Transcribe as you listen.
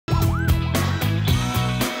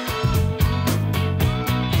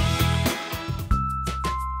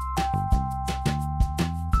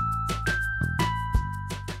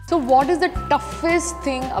So what is the toughest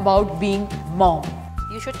thing about being mom?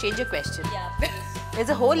 You should change your question. Yeah. There's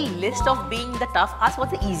a whole list of being the tough. Ask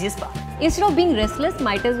what's the easiest part. Instead of being restless,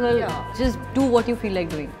 might as well just do what you feel like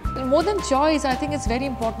doing. More than choice, I think it's very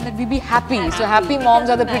important that we be happy. So happy moms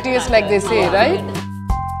are the prettiest, like they say, right?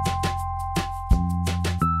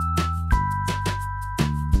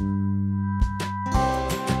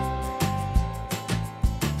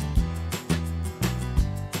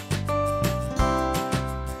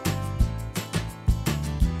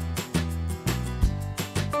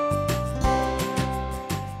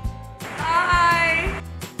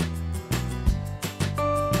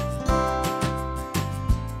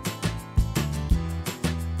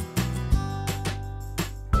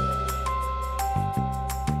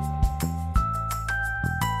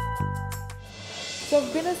 So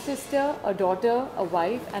I've been a sister, a daughter, a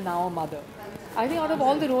wife, and now a mother. I think out of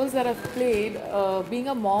all the roles that I've played, being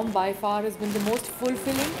a mom by far has been the most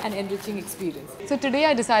fulfilling and enriching experience. So today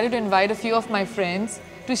I decided to invite a few of my friends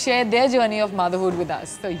to share their journey of motherhood with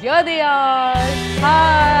us. So here they are.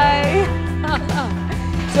 Hi!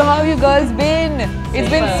 So how have you girls been? It's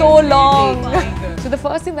been so long. So the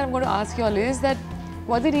first thing that I'm going to ask you all is that,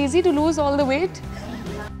 was it easy to lose all the weight?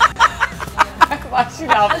 Why is she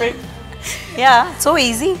laughing? Yeah, so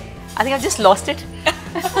easy. I think I've just lost it.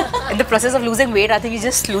 In the process of losing weight, I think you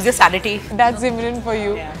just lose your sanity. That's Simran for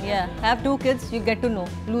you. Yeah, have 2 kids, you get to know.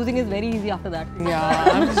 Losing is very easy after that. Yeah,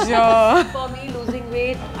 I'm sure. For me, losing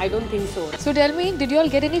weight, I don't think so. So tell me, did you all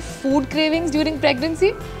get any food cravings during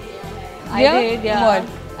pregnancy? I did, yeah.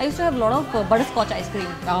 What? I used to have a lot of butterscotch ice cream.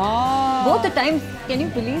 Ah. Both the times, can you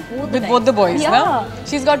believe? With both the boys, yeah. No?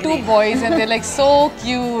 She's got 2 boys and they're like so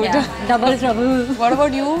cute. Yeah, double trouble. What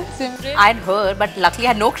about you, Simran? I had heard, but luckily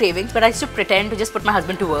I had no cravings, but I used to pretend to just put my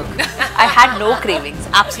husband to work. I had no cravings,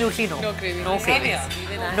 absolutely no. No cravings. No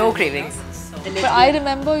cravings. No cravings. But I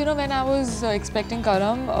remember, you know, when I was expecting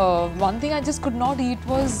Karam, one thing I just could not eat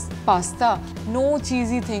was pasta. No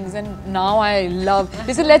cheesy things, and now I love.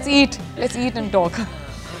 Listen, let's eat and talk.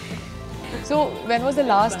 So, when was the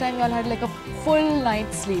last time you all had like a full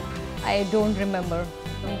night's sleep? I don't remember.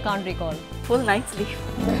 I can't recall. Full night's sleep.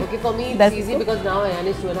 Okay, for me it's easy because now Ayan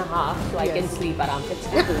is 2.5, so I can sleep around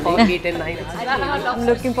 8 and 9. I'm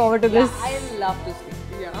looking forward to this. I love to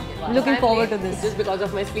sleep. I'm looking forward to this. Just because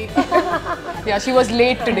of my sleep. Yeah, she was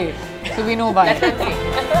late today, so we know why.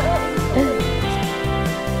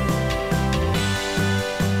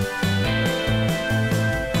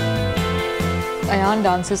 Ayan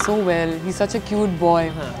dances so well. He's such a cute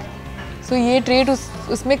boy. So ये trait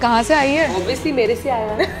उसमें कहाँ से आई है? Obviously मेरे से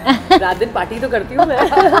आया है. रात दिन पार्टी तो करती हूँ मैं.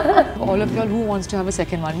 All of y'all who wants to have a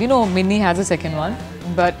second one? We know Minnie has a second one,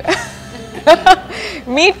 but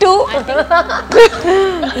me too.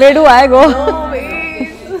 Where do I go?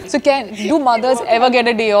 So do mothers ever get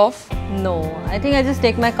a day off? No, I think I just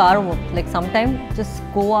take my car home. Like sometimes just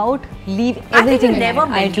go out, leave everything. never I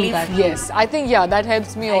do mentally that. Yes, I think that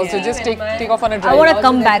helps me also. Just take off on a drive. I want to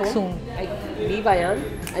come back soon. I leave Ayan,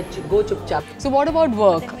 I go chup chap. So what about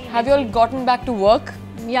work? Have you all gotten back to work?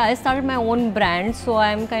 Yeah, I started my own brand, so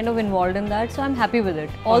I'm kind of involved in that. So I'm happy with it.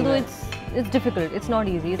 Although it's difficult, it's not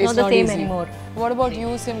easy. It's not the same anymore. What about you,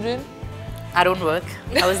 Simran? I don't work.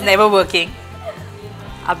 I was never working.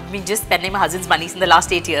 I've been just spending my husband's money in the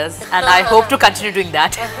last 8 years, and I hope to continue doing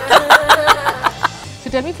that.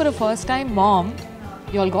 So tell me, for a first-time mom,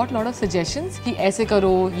 you all got a lot of suggestions? Ki aise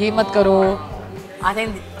karo, ye mat karo. I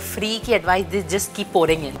think free ki advice, they just keep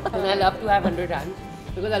pouring in. And I love to have 100 rands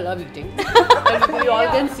because I love eating. And you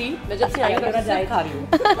all can see, मैं जब से आई हूँ मैं जाए खा रही हूँ.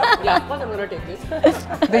 Yeah, of course I'm gonna take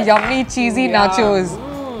this. The yummy cheesy nachos.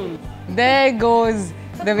 There goes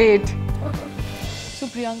the weight. So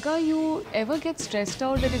Priyanka, you ever get stressed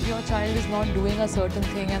out that if your child is not doing a certain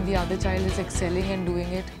thing and the other child is excelling and doing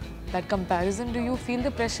it? That comparison, do you feel the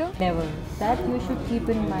pressure? Never. That you should keep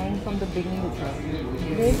in mind from the beginning itself.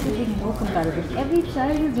 There should be no comparison. Every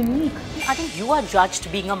child is unique. I think you are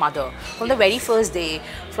judged being a mother from the very first day,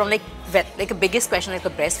 from like a biggest question like a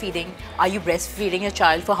breastfeeding. Are you breastfeeding your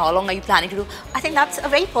child? For how long are you planning to do? I think that's a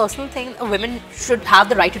very personal thing. Women should have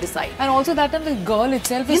the right to decide. And also that time the girl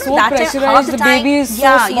itself is so that time, pressurized, the baby is so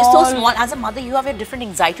small. You're so small. As a mother, you have a different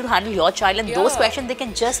anxiety to handle your child, and those questions, they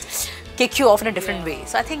can just kick you off in a different way.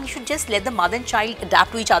 So I think you should just let the mother and child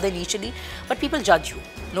adapt to each other initially, but people judge you.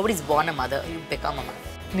 Nobody's born a mother, you become a mother.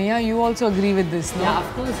 Neha, you also agree with this, no? Yeah,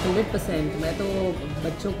 of course, 100%. मैं तो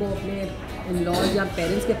बच्चों को अपने in-laws या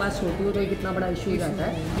parents के पास छोड़ती हूँ तो कितना बड़ा issue जाता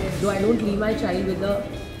है. Though I don't leave my child with the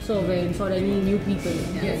servants or any new people.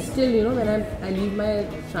 Still, you know, when I leave my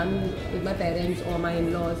son with my parents or my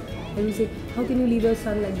in-laws, they will say, how can you leave your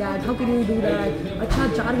son like that? How can you do that? अच्छा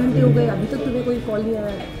 4 घंटे हो गए अभी तक तुम्हें कोई call नहीं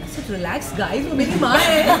आया. Relax, guys. वो मेरी माँ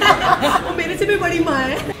है. वो मेरे से भी बड़ी माँ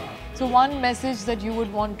है. So one message that you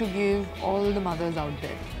would want to give all the mothers out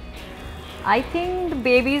there. I think the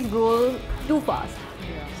babies grow too fast.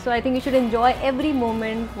 So I think you should enjoy every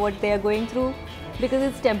moment what they are going through because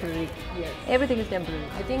it's temporary. Yes. Everything is temporary.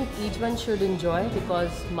 I think each one should enjoy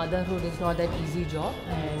because motherhood is not that easy job,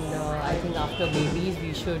 and I think after babies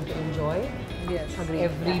we should enjoy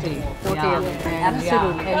every day. Totally.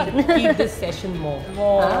 Absolutely. And keep this session more.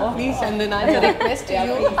 Please, Chandana, it's a request to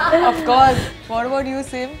you. Of course. What about you,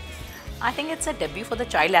 Sim? I think it's a debut for the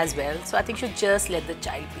child as well. So I think you should just let the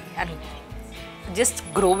child be and just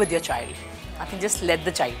grow with your child. I think just let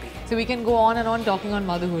the child be. So we can go on and on talking on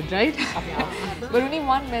motherhood, right? But only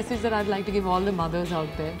one message that I'd like to give all the mothers out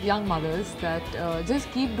there, young mothers, that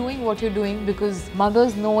just keep doing what you're doing because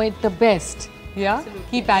mothers know it the best. Yeah? Absolutely.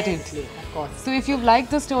 Keep at it. Of course. So if you've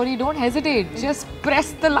liked the story, don't hesitate. Just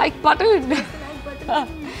press the like button.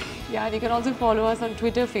 Yeah, and you can also follow us on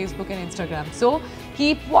Twitter, Facebook and Instagram. So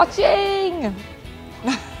keep watching.